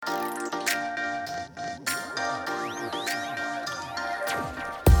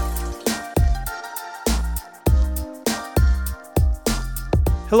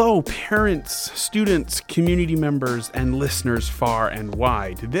Hello, parents, students, community members, and listeners far and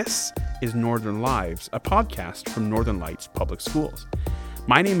wide. This is Northern Lives, a podcast from Northern Lights Public Schools.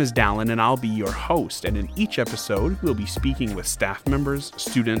 My name is Dallin, and I'll be your host, and in each episode, we'll be speaking with staff members,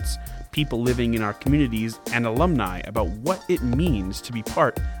 students, people living in our communities, and alumni about what it means to be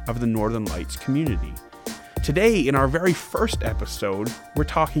part of the Northern Lights community. Today, in our very first episode, we're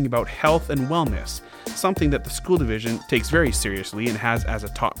talking about health and wellness, something that the school division takes very seriously and has as a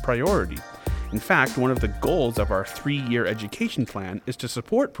top priority. In fact, one of the goals of our 3-year education plan is to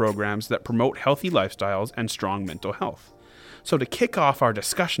support programs that promote healthy lifestyles and strong mental health. So to kick off our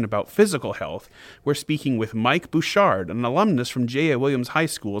discussion about physical health, we're speaking with Mike Bouchard, an alumnus from J.A. Williams High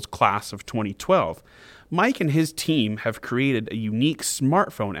School's class of 2012. Mike and his team have created a unique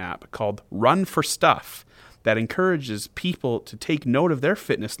smartphone app called Run for Stuff that encourages people to take note of their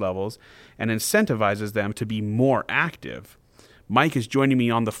fitness levels and incentivizes them to be more active. Mike is joining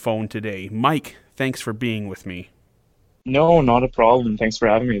me on the phone today. Mike, thanks for being with me. No, not a problem. Thanks for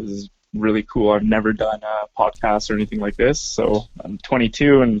having me. This is really cool. I've never done a podcast or anything like this, so I'm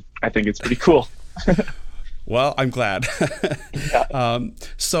 22 and I think it's pretty cool. Well, I'm glad. Yeah.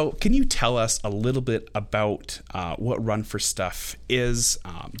 So can you tell us a little bit about what Run for Stuff is,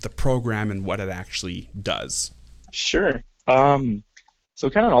 the program, and what it actually does? Sure. So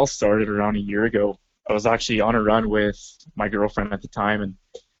it kind of all started around a year ago. I was actually on a run with my girlfriend at the time, and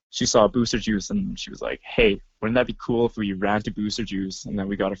she saw Booster Juice, and she was like, hey, wouldn't that be cool if we ran to Booster Juice, and then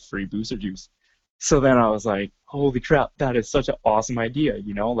we got a free Booster Juice? So then I was like, holy crap, that is such an awesome idea,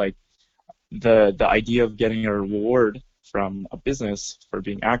 like the idea of getting a reward from a business for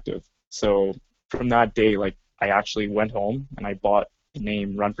being active. So from that day, I actually went home and I bought the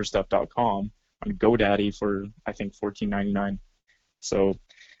name runforstuff.com on GoDaddy for, I think, $14.99. So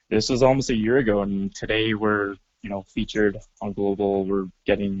this was almost a year ago, and today we're, featured on Global. We're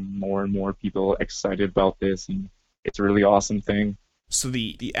getting more and more people excited about this, and it's a really awesome thing. So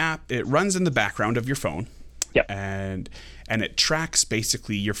the app, it runs in the background of your phone. Yep. And it tracks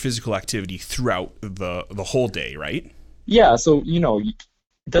basically your physical activity throughout the whole day, right? Yeah, so, it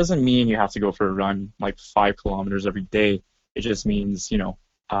doesn't mean you have to go for a run 5 kilometers every day. It just means,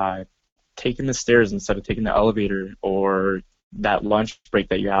 taking the stairs instead of taking the elevator, or that lunch break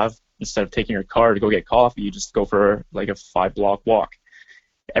that you have, instead of taking your car to go get coffee, you just go for a 5-block walk.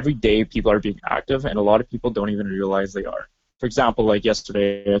 Every day people are being active, and a lot of people don't even realize they are. For example,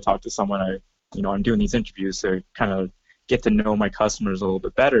 yesterday I talked to someone, I'm doing these interviews to kind of get to know my customers a little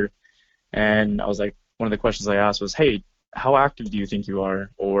bit better. And I was like, one of the questions I asked was, hey, how active do you think you are?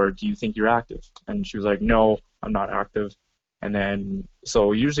 Or do you think you're active? And she was like, no, I'm not active. And then,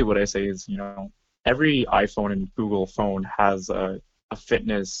 so usually what I say is, every iPhone and Google phone has a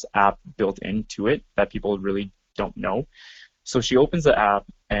fitness app built into it that people really don't know. So she opens the app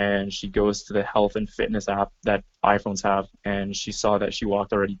and she goes to the health and fitness app that iPhones have, and she saw that she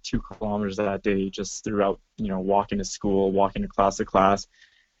walked already 2 kilometers that day just throughout, walking to school, walking to class,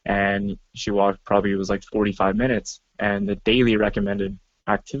 and she walked probably, it was 45 minutes, and the daily recommended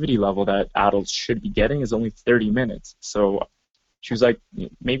activity level that adults should be getting is only 30 minutes. So she was like,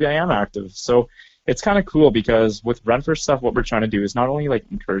 maybe I am active. So it's kind of cool because with Run for Stuff, what we're trying to do is not only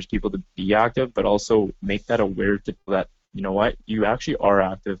encourage people to be active, but also make that aware to that, you know what, you actually are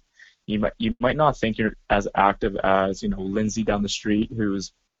active. You might not think you're as active as, Lindsay down the street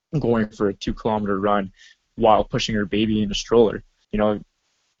who's going for a 2-kilometer run while pushing her baby in a stroller.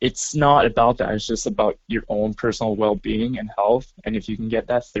 It's not about that. It's just about your own personal well-being and health. And if you can get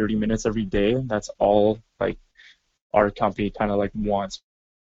that 30 minutes every day, that's all our company kind of wants.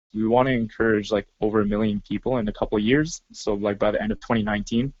 We want to encourage over 1 million people in a couple of years. So by the end of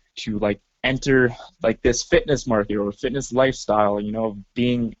 2019 to enter this fitness market or fitness lifestyle,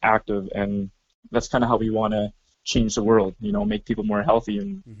 being active. And that's kind of how we want to change the world, make people more healthy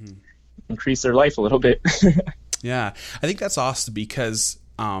and increase their life a little bit. Yeah, I think that's awesome because,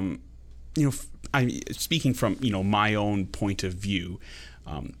 I'm speaking from, my own point of view.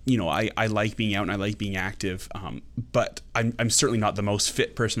 I like being out and I like being active, but I'm certainly not the most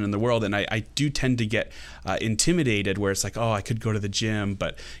fit person in the world, and I do tend to get intimidated where it's oh, I could go to the gym,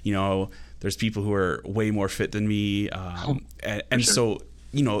 but there's people who are way more fit than me, and sure.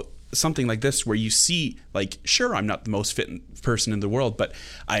 So something like this where you see sure, I'm not the most fit person in the world, but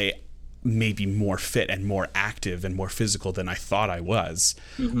I may be more fit and more active and more physical than I thought I was.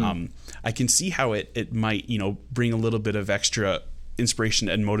 I can see how it might bring a little bit of extra inspiration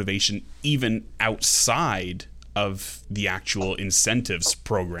and motivation even outside of the actual incentives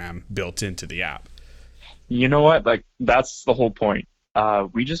program built into the app. You know what? That's the whole point.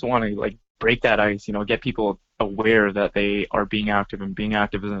 We just want to break that ice, get people aware that they are being active, and being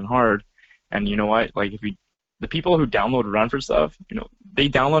active isn't hard. And you know what? Like if you the people who download Run for Stuff, they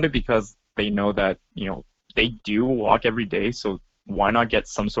download it because they know that, they do walk every day, so why not get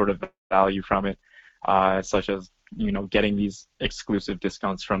some sort of value from it, such as, getting these exclusive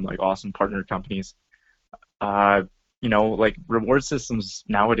discounts from like awesome partner companies. Like reward systems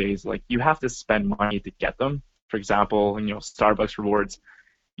nowadays, like you have to spend money to get them. For example, Starbucks rewards,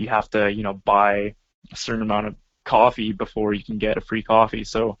 you have to, buy a certain amount of coffee before you can get a free coffee.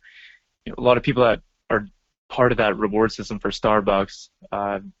 So, a lot of people that are part of that reward system for Starbucks,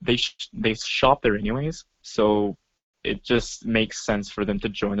 they shop there anyways. So it just makes sense for them to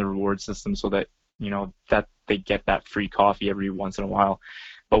join the reward system so that, that they get that free coffee every once in a while.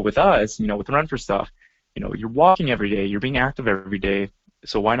 But with us, with Run for Stuff, you're walking every day, you're being active every day,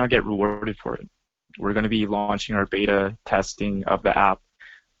 so why not get rewarded for it? We're going to be launching our beta testing of the app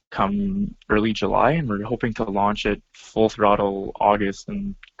come early July, and we're hoping to launch it full throttle August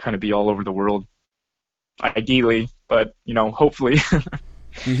and kind of be all over the world, ideally, but, hopefully.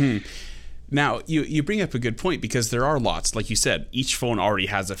 Mm-hmm. Now, you bring up a good point, because there are lots, like you said, each phone already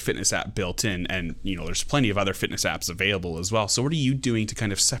has a fitness app built in, and, there's plenty of other fitness apps available as well. So what are you doing to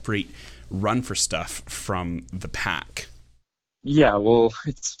kind of separate Run for Stuff from the pack? Yeah, well,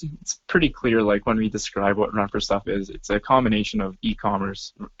 it's pretty clear, like when we describe what Run for Stuff is, it's a combination of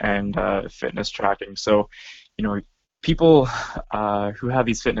e-commerce and fitness tracking. So, people who have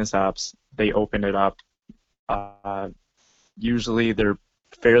these fitness apps, they open it up. Usually they're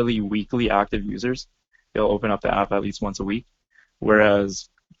fairly weekly active users. They'll open up the app at least once a week. Whereas,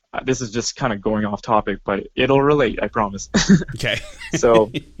 this is just kind of going off topic, but it'll relate, I promise. Okay.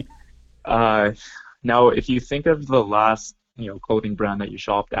 So, now if you think of the last, clothing brand that you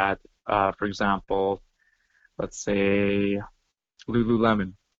shopped at, for example, let's say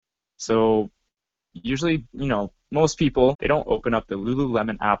Lululemon. So usually, most people, they don't open up the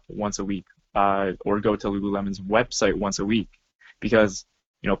Lululemon app once a week, or go to Lululemon's website once a week, because,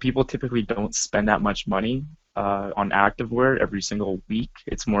 people typically don't spend that much money on activewear every single week.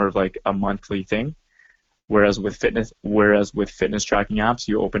 It's more of like a monthly thing. Whereas with fitness tracking apps,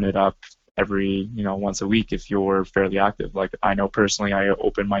 you open it up every, once a week if you're fairly active. Like I know personally, I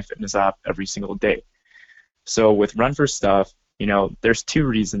open my fitness app every single day. So with Run for Stuff, there's two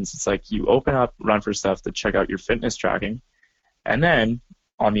reasons. It's like you open up Run for Stuff to check out your fitness tracking, and then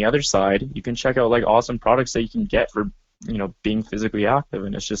on the other side, you can check out like awesome products that you can get for, being physically active.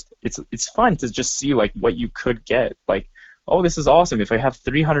 And it's fun to just see like what you could get. Like, oh, this is awesome. If I have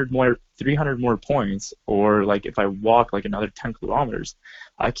 300 more points, or like if I walk like another 10 kilometers,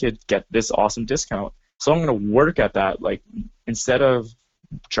 I could get this awesome discount. So I'm going to work at that. Like instead of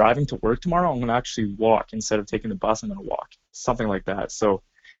driving to work tomorrow, I'm going to actually walk. Instead of taking the bus, I'm going to walk. Something like that. So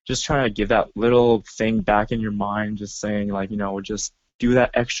just trying to give that little thing back in your mind, just saying like, just do that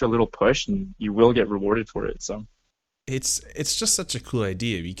extra little push and you will get rewarded for it. So it's just such a cool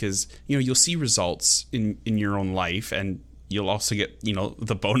idea, because you'll see results in your own life, and you'll also get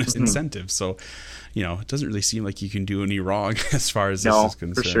the bonus incentive. So it doesn't really seem like you can do any wrong as far as this is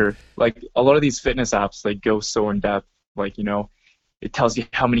concerned. For sure. Like a lot of these fitness apps, they go so in depth. Like it tells you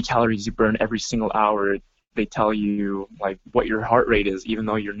how many calories you burn every single hour. They tell you like what your heart rate is, even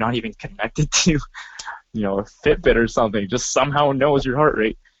though you're not even connected to a Fitbit or something. Just somehow knows your heart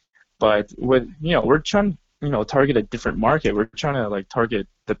rate. But with we're trying target a different market. We're trying to like target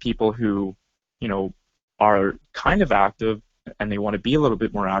the people who are kind of active and they want to be a little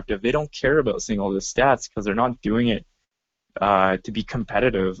bit more active. They don't care about seeing all the stats, because they're not doing it to be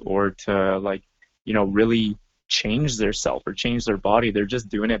competitive or to like really change their self or change their body. They're just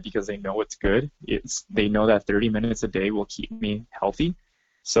doing it because they know it's good. They know that 30 minutes a day will keep me healthy.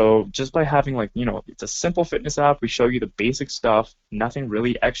 So just by having like it's a simple fitness app, we show you the basic stuff, nothing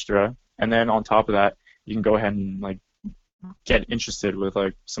really extra, and then on top of that, you can go ahead and like get interested with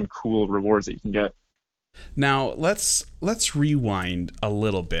like some cool rewards that you can get. Now let's rewind a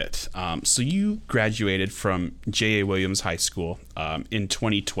little bit. So you graduated from J.A. Williams High School in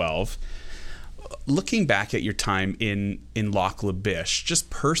 2012. Looking back at your time in Lac La Biche,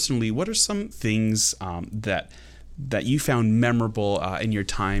 just personally, what are some things that you found memorable in your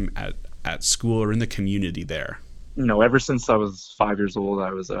time at school or in the community there? Ever since I was 5 years old,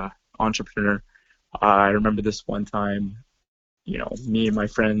 I was an entrepreneur. I remember this one time, me and my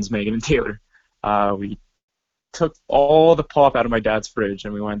friends, Megan and Taylor, we took all the pop out of my dad's fridge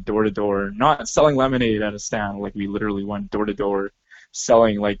and we went door to door, not selling lemonade at a stand, like we literally went door to door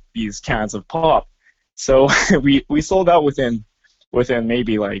selling like these cans of pop. So we sold out within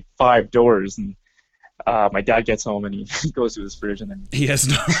maybe like 5 doors, and My dad gets home and he goes to his fridge and then He has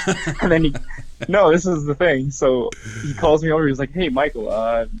no. and then he no, this is the thing. So he calls me over. He's like, "Hey, Michael,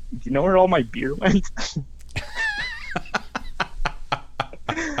 do you know where all my beer went?"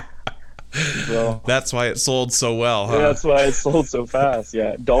 So That's why it sold so well, yeah, huh? that's why it sold so fast.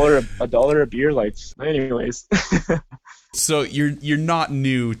 Yeah, a dollar a beer, like. Anyways, So you're not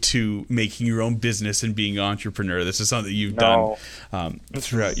new to making your own business and being an entrepreneur. This is something you've no, done this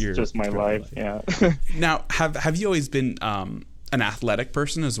throughout is your just my throughout life. your Yeah. Now, have you always been an athletic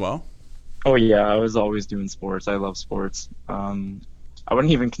person as well? Oh yeah, I was always doing sports. I love sports. I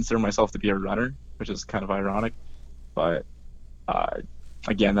wouldn't even consider myself to be a runner, which is kind of ironic. But uh,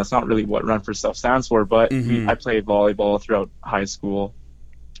 again, that's not really what Run for Stuff stands for. But Hmm. I played volleyball throughout high school,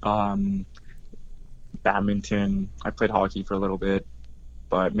 um, badminton. I played hockey for a little bit,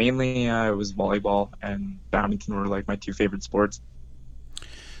 but mainly it was volleyball and badminton were like my two favorite sports.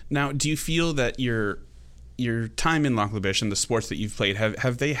 Now, do you feel that your time in Lac La Biche and the sports that you've played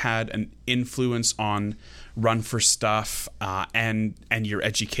have they had an influence on Run for Stuff and your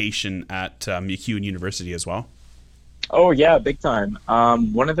education at MacEwan University as well? Oh yeah, big time.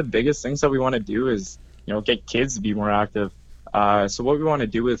 One of the biggest things that we want to do is, get kids to be more active. So what we want to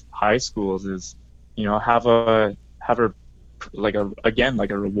do with high schools is, have a like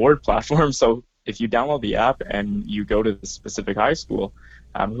a reward platform. So if you download the app and you go to the specific high school,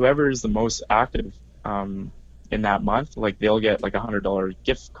 whoever is the most active in that month, like they'll get like $100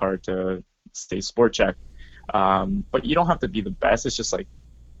 gift card to say Sport Check. But you don't have to be the best. It's just like,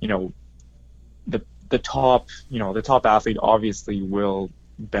 you know, the top athlete obviously will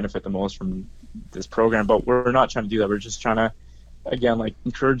benefit the most from this program, but we're not trying to do that. We're just trying to, again, like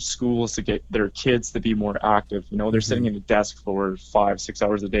encourage schools to get their kids to be more active. They're sitting in a desk for 5-6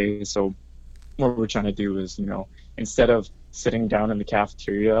 hours a day. So what we're trying to do is, instead of sitting down in the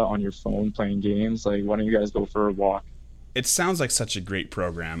cafeteria on your phone playing games, like why don't you guys go for a walk? It sounds like such a great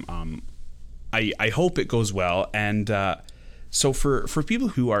program. I hope it goes well. And so for people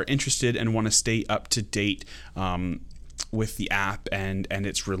who are interested and want to stay up to date with the app and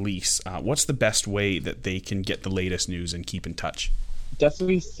its release, what's the best way that they can get the latest news and keep in touch?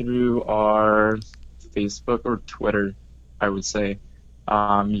 Definitely through our Facebook or Twitter, I would say.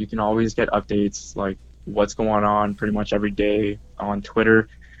 You can always get updates like what's going on pretty much every day on Twitter.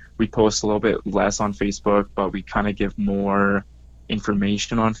 We post a little bit less on Facebook, but we kind of give more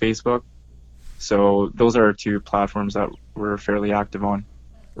information on Facebook. So those are our two platforms that we're fairly active on.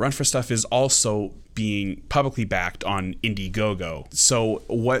 Run for Stuff is also being publicly backed on Indiegogo. So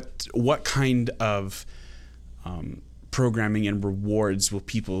what kind of programming and rewards will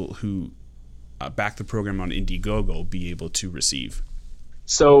people who back the program on Indiegogo be able to receive?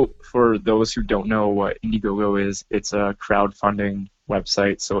 So for those who don't know what Indiegogo is, it's a crowdfunding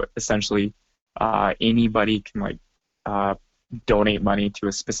website. So essentially, anybody can donate money to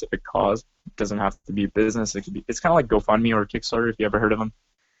a specific cause. It doesn't have to be a business. It's kind of like GoFundMe or Kickstarter if you ever heard of them.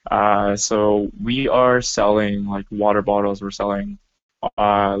 So we are selling like water bottles. We're selling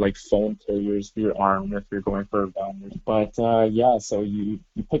like phone carriers for your arm if you're going for a run. But yeah, so you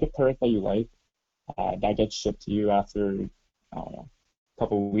pick a perk that you like. That gets shipped to you after, I don't know, a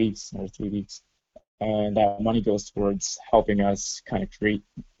couple of weeks or 3 weeks. And that money goes towards helping us kind of create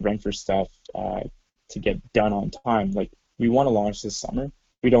Run for Stuff to get done on time. Like we want to launch this summer.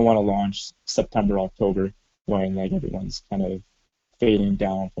 We don't want to launch September, October when like everyone's kind of fading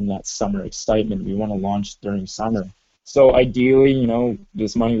down from that summer excitement. We want to launch during summer. So ideally,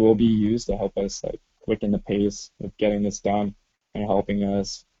 this money will be used to help us like quicken the pace of getting this done and helping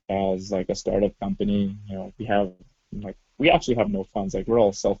us as like a startup company. We actually have no funds. Like we're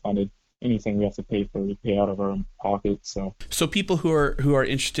all self-funded. Anything we have to pay for, we pay out of our own pocket. So people who are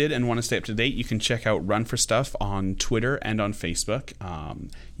interested and want to stay up to date, you can check out Run for Stuff on Twitter and on Facebook.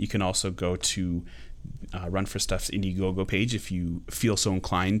 You can also go to Run for Stuff's Indiegogo page if you feel so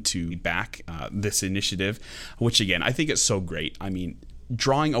inclined to back this initiative, which again, I think it's so great. I mean,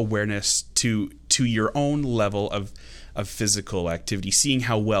 drawing awareness to your own level of physical activity, seeing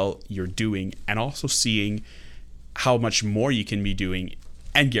how well you're doing, and also seeing how much more you can be doing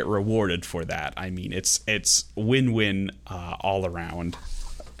and get rewarded for that. I mean, it's win-win all around.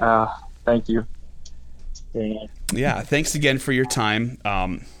 thank you. Very nice. Yeah, thanks again for your time.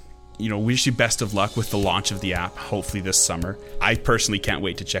 Wish you best of luck with the launch of the app, hopefully this summer. I personally can't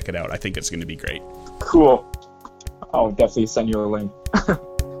wait to check it out. I think it's going to be great. Cool. I'll definitely send you a link.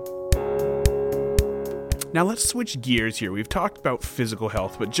 Now let's switch gears here. We've talked about physical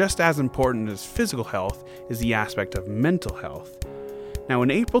health, but just as important as physical health is the aspect of mental health. Now, in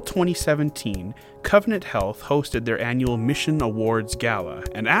April 2017, Covenant Health hosted their annual Mission Awards Gala,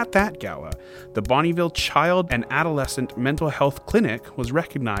 and at that gala, the Bonnyville Child and Adolescent Mental Health Clinic was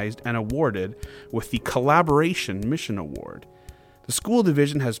recognized and awarded with the Collaboration Mission Award. The school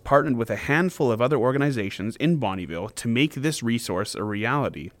division has partnered with a handful of other organizations in Bonnyville to make this resource a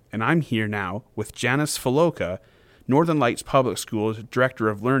reality, and I'm here now with Janice Faloka, Northern Lights Public Schools Director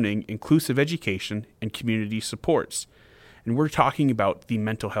of Learning, Inclusive Education, and Community Supports. And we're talking about the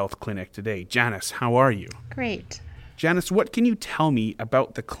mental health clinic today. Janice, how are you? Great. Janice, what can you tell me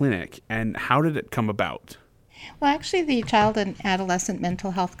about the clinic and how did it come about? Well, actually, the Child and Adolescent Mental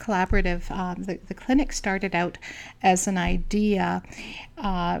Health Collaborative, the clinic started out as an idea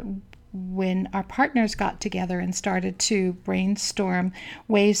when our partners got together and started to brainstorm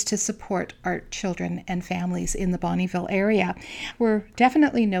ways to support our children and families in the Bonnyville area. We're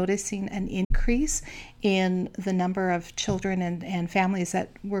definitely noticing an increase in the number of children and families that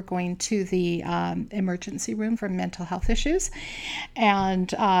were going to the emergency room for mental health issues.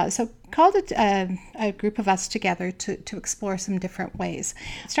 And so called it a group of us together to explore some different ways.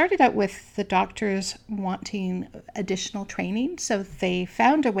 It started out with the doctors wanting additional training, so they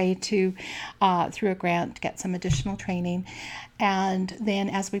found a way to, through a grant, get some additional training. And then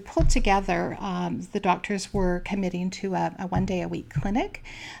as we pulled together, the doctors were committing to a one-day-a-week clinic.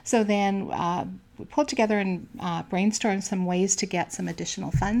 So then we pulled together and brainstormed some ways to get some additional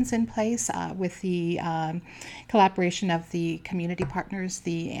funds in place with the collaboration of the community partners,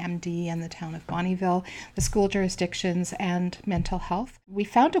 the MD and the town of Bonnyville, the school jurisdictions, and mental health. We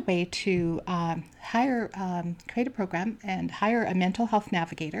found a way to create a program and hire a mental health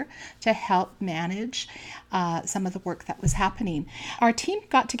navigator to help manage some of the work that was happening. Our team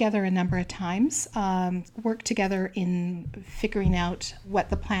got together a number of times, worked together in figuring out what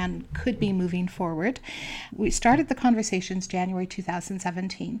the plan could be moving forward. We started the conversations January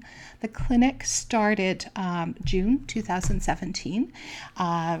 2017. The clinic started June 2017,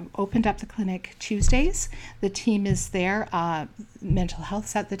 opened up the clinic Tuesdays. The team is there. Mental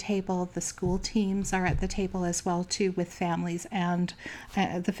health's at the table. The school teams are at the table as well too, with families and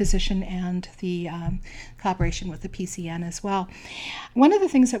the physician and the collaboration with the PCN as well. One of the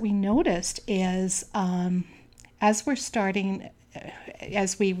things that we noticed is as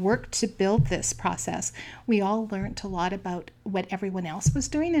we worked to build this process, we all learned a lot about what everyone else was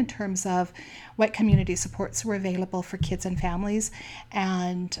doing in terms of what community supports were available for kids and families.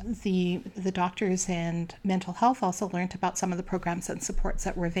 And the doctors and mental health also learned about some of the programs and supports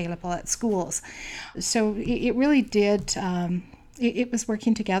that were available at schools. So it really did, it was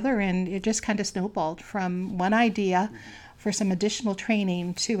working together, and it just kind of snowballed from one idea for some additional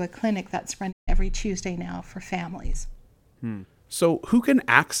training to a clinic that's run every Tuesday now for families. So who can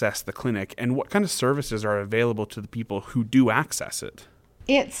access the clinic and what kind of services are available to the people who do access it?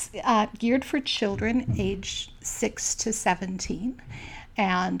 It's geared for children aged 6 to 17.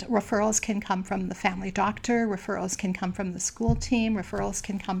 And referrals can come from the family doctor, referrals can come from the school team, referrals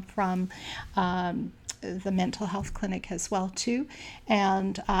can come from the mental health clinic as well too.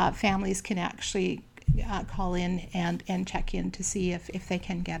 And families can actually call in and check in to see if they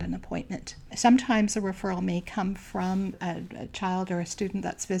can get an appointment. Sometimes a referral may come from a child or a student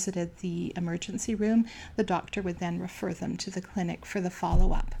that's visited the emergency room. The doctor would then refer them to the clinic for the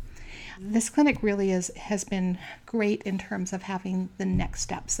follow-up. This clinic really has been great in terms of having the next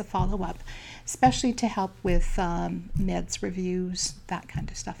steps, the follow-up, especially to help with meds reviews, that kind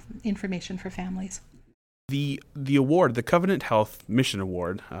of stuff, information for families. The award, the Covenant Health Mission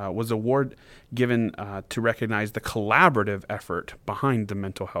Award, was an award given to recognize the collaborative effort behind the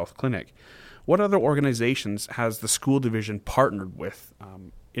mental health clinic. What other organizations has the school division partnered with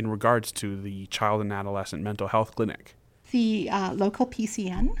in regards to the Child and Adolescent Mental Health Clinic? The local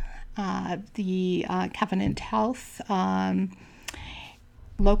PCN, the Covenant Health, the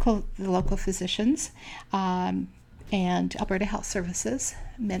local physicians, and Alberta Health Services,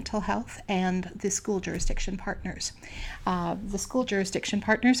 Mental Health, and the school jurisdiction partners. The school jurisdiction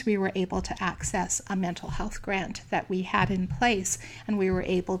partners, we were able to access a mental health grant that we had in place, and we were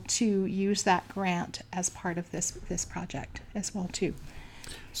able to use that grant as part of this project as well too.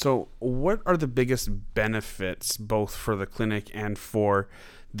 So what are the biggest benefits both for the clinic and for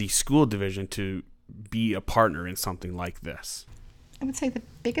the school division to be a partner in something like this? I would say the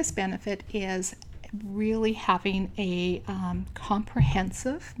biggest benefit is really having a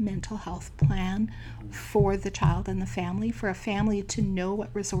comprehensive mental health plan for the child and the family, for a family to know what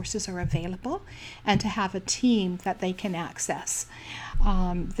resources are available and to have a team that they can access.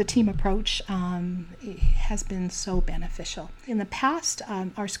 The team approach has been so beneficial. In the past,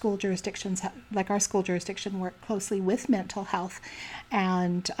 our school jurisdictions, like our school jurisdiction, work closely with mental health,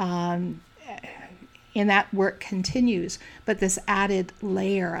 and that work continues, but this added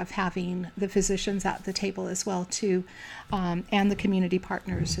layer of having the physicians at the table as well too, and the community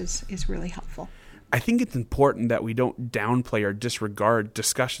partners is really helpful. I think it's important that we don't downplay or disregard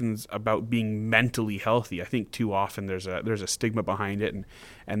discussions about being mentally healthy. I think too often there's a stigma behind it,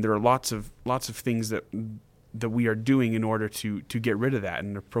 and there are lots of things that we are doing in order to get rid of that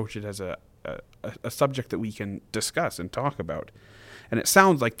and approach it as a subject that we can discuss and talk about. And it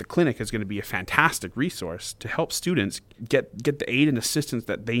sounds like the clinic is going to be a fantastic resource to help students get the aid and assistance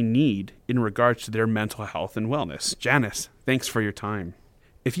that they need in regards to their mental health and wellness. Janice, thanks for your time.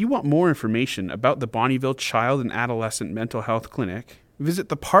 If you want more information about the Bonnyville Child and Adolescent Mental Health Clinic, visit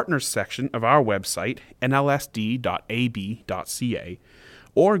the Partners section of our website, nlsd.ab.ca,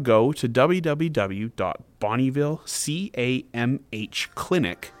 or go to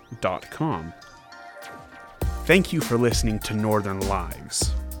www.bonnyvillecamhclinic.com. Thank you for listening to Northern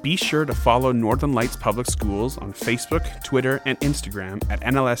Lives. Be sure to follow Northern Lights Public Schools on Facebook, Twitter, and Instagram at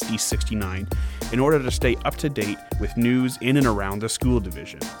NLSD69 in order to stay up to date with news in and around the school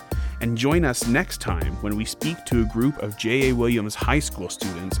division. And join us next time when we speak to a group of J.A. Williams High School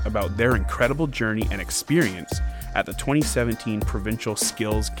students about their incredible journey and experience at the 2017 Provincial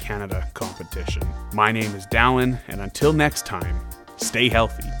Skills Canada competition. My name is Dallin, and until next time, stay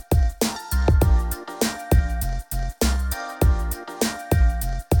healthy.